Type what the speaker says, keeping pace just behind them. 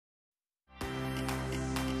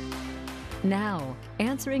Now,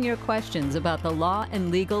 answering your questions about the law and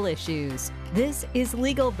legal issues. This is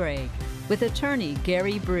Legal Break with attorney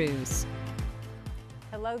Gary Bruce.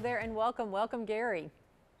 Hello there and welcome. Welcome, Gary.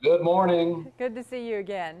 Good morning. Good to see you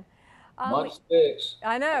again. Month 6.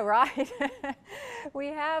 I know, right? We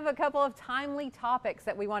have a couple of timely topics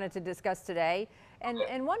that we wanted to discuss today.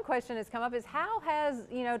 And one question has come up is how has,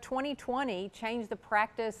 2020 changed the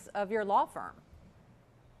practice of your law firm?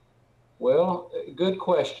 Well, good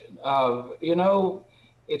question.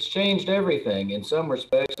 It's changed everything in some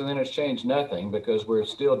respects, and then it's changed nothing because we're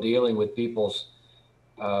still dealing with people's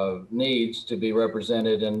needs to be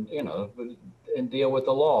represented and, and deal with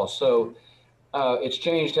the law. So it's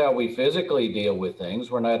changed how we physically deal with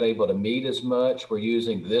things. We're not able to meet as much. We're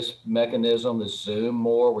using this mechanism, this Zoom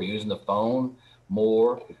more. We're using the phone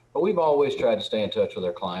more. But we've always tried to stay in touch with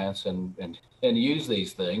our clients and use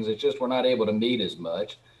these things. It's just we're not able to meet as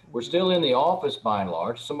much. We're still in the office by and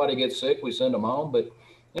large. If somebody gets sick, we send them home, but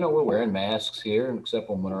we're wearing masks here, except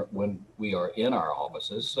when we are in our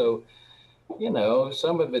offices. So,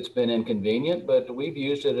 some of it's been inconvenient, but we've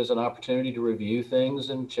used it as an opportunity to review things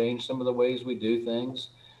and change some of the ways we do things.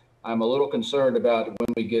 I'm a little concerned about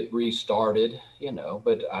when we get restarted,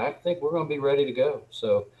 but I think we're going to be ready to go.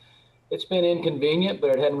 So it's been inconvenient, but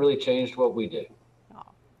it hadn't really changed what we do.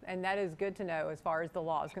 And that is good to know as far as the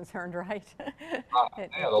law is concerned, right? Yeah,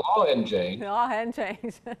 the law hadn't changed. The law hadn't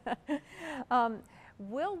changed.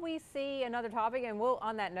 Will we see another topic? And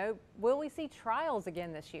on that note, will we see trials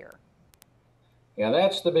again this year? Yeah,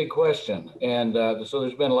 that's the big question. And so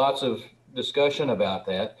there's been lots of discussion about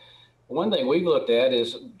that. One thing we've looked at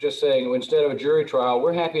is just saying instead of a jury trial,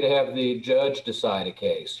 we're happy to have the judge decide a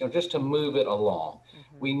case, just to move it along.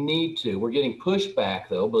 We need to. We're getting pushback,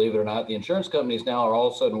 though, believe it or not. The insurance companies now are all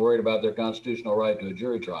of a sudden worried about their constitutional right to a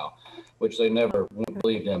jury trial, which they never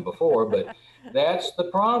believed in before. But that's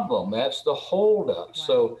the problem. That's the holdup. Wow.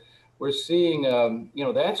 So we're seeing,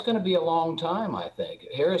 that's going to be a long time, I think.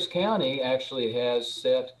 Harris County actually has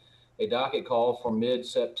set a docket call for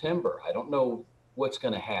mid-September. I don't know what's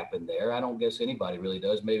going to happen there. I don't guess anybody really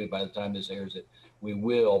does. Maybe by the time this airs it, we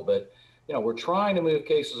will. But we're trying to move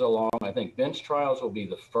cases along. I think bench trials will be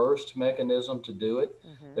the first mechanism to do it.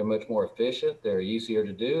 They're much more efficient. They're easier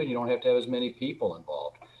to do, and you don't have to have as many people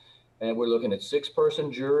involved. And we're looking at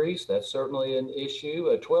 6-person juries. That's certainly an issue.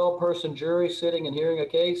 A 12-person jury sitting and hearing a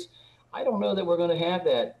case, I don't know that we're going to have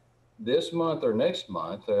that this month or next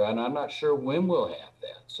month, and I'm not sure when we'll have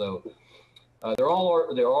that. So there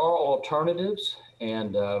are alternatives,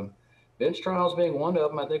 and bench trials being one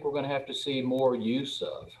of them, I think we're going to have to see more use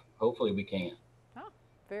of. Hopefully we can. Oh,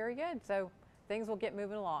 very good. So things will get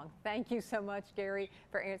moving along. Thank you so much, Gary,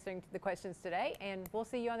 for answering the questions today, and we'll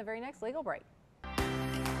see you on the very next Legal Break.